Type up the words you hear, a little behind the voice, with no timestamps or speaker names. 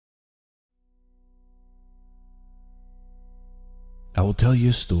I will tell you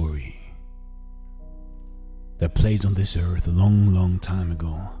a story that plays on this earth a long, long time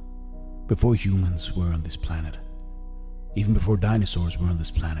ago, before humans were on this planet, even before dinosaurs were on this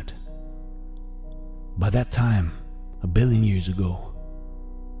planet. By that time, 1 billion years ago,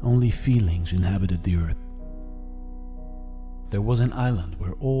 only feelings inhabited the earth. There was an island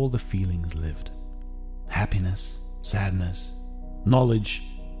where all the feelings lived: happiness, sadness, knowledge,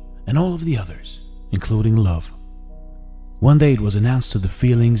 and all of the others, including love. One day it was announced to the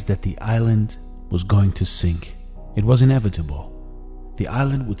feelings that the island was going to sink. It was inevitable. The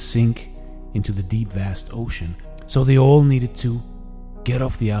island would sink into the deep, vast ocean, so they all needed to get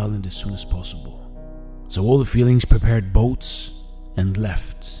off the island as soon as possible. So all the feelings prepared boats and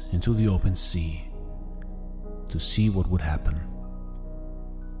left into the open sea to see what would happen.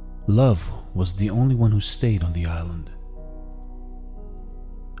 Love was the only one who stayed on the island.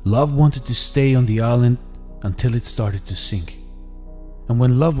 Love wanted to stay on the island until it started to sink. And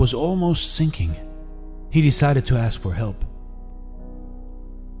when love was almost sinking, he decided to ask for help.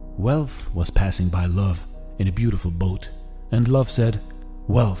 Wealth was passing by love in a beautiful boat, and love said,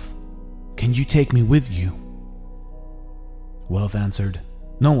 "Wealth, can you take me with you?" Wealth answered,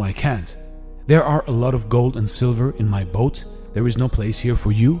 "No, I can't. There are a lot of gold and silver in my boat. There is no place here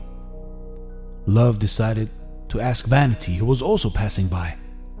for you." Love decided to ask Vanity, who was also passing by.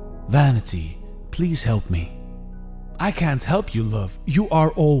 "Vanity, please help me." "I can't help you, love. You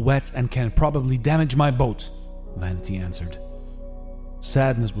are all wet and can probably damage my boat," Vanity answered.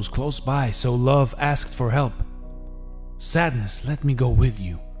 Sadness was close by, so love asked for help. "Sadness, let me go with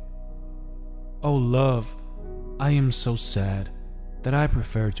you." "Oh, love, I am so sad that I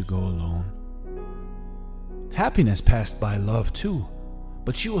prefer to go alone." Happiness passed by love too,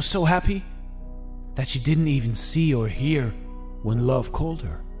 but she was so happy that she didn't even see or hear when love called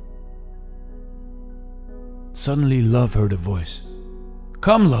her. Suddenly love heard a voice.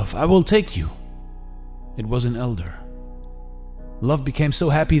 "Come, love, I will take you." It was an elder. Love became so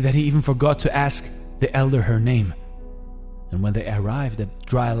happy that he even forgot to ask the elder her name. And when they arrived at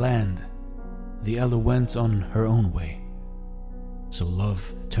dry land, the elder went on her own way. So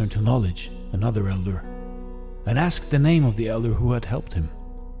love turned to Knowledge, another elder, and asked the name of the elder who had helped him.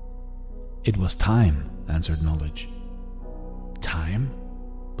 "It was Time," answered Knowledge. "Time?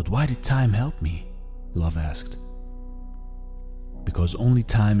 But why did Time help me?" Love asked. "Because only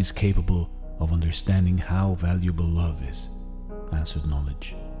Time is capable of understanding how valuable love is," answered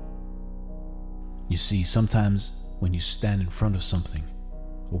Knowledge. You see, sometimes when you stand in front of something,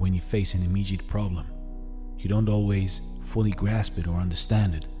 or when you face an immediate problem, you don't always fully grasp it or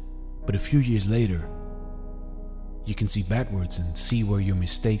understand it, but a few years later, you can see backwards and see where your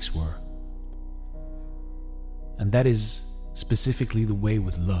mistakes were. And that is specifically the way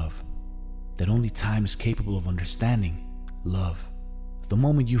with love, that only time is capable of understanding love. The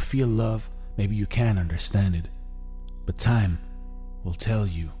moment you feel love, maybe you can understand it, but time will tell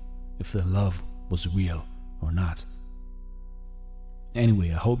you if the love was real or not. Anyway,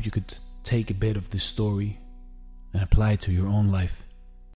 I hope you could take a bit of this story and apply it to your own life.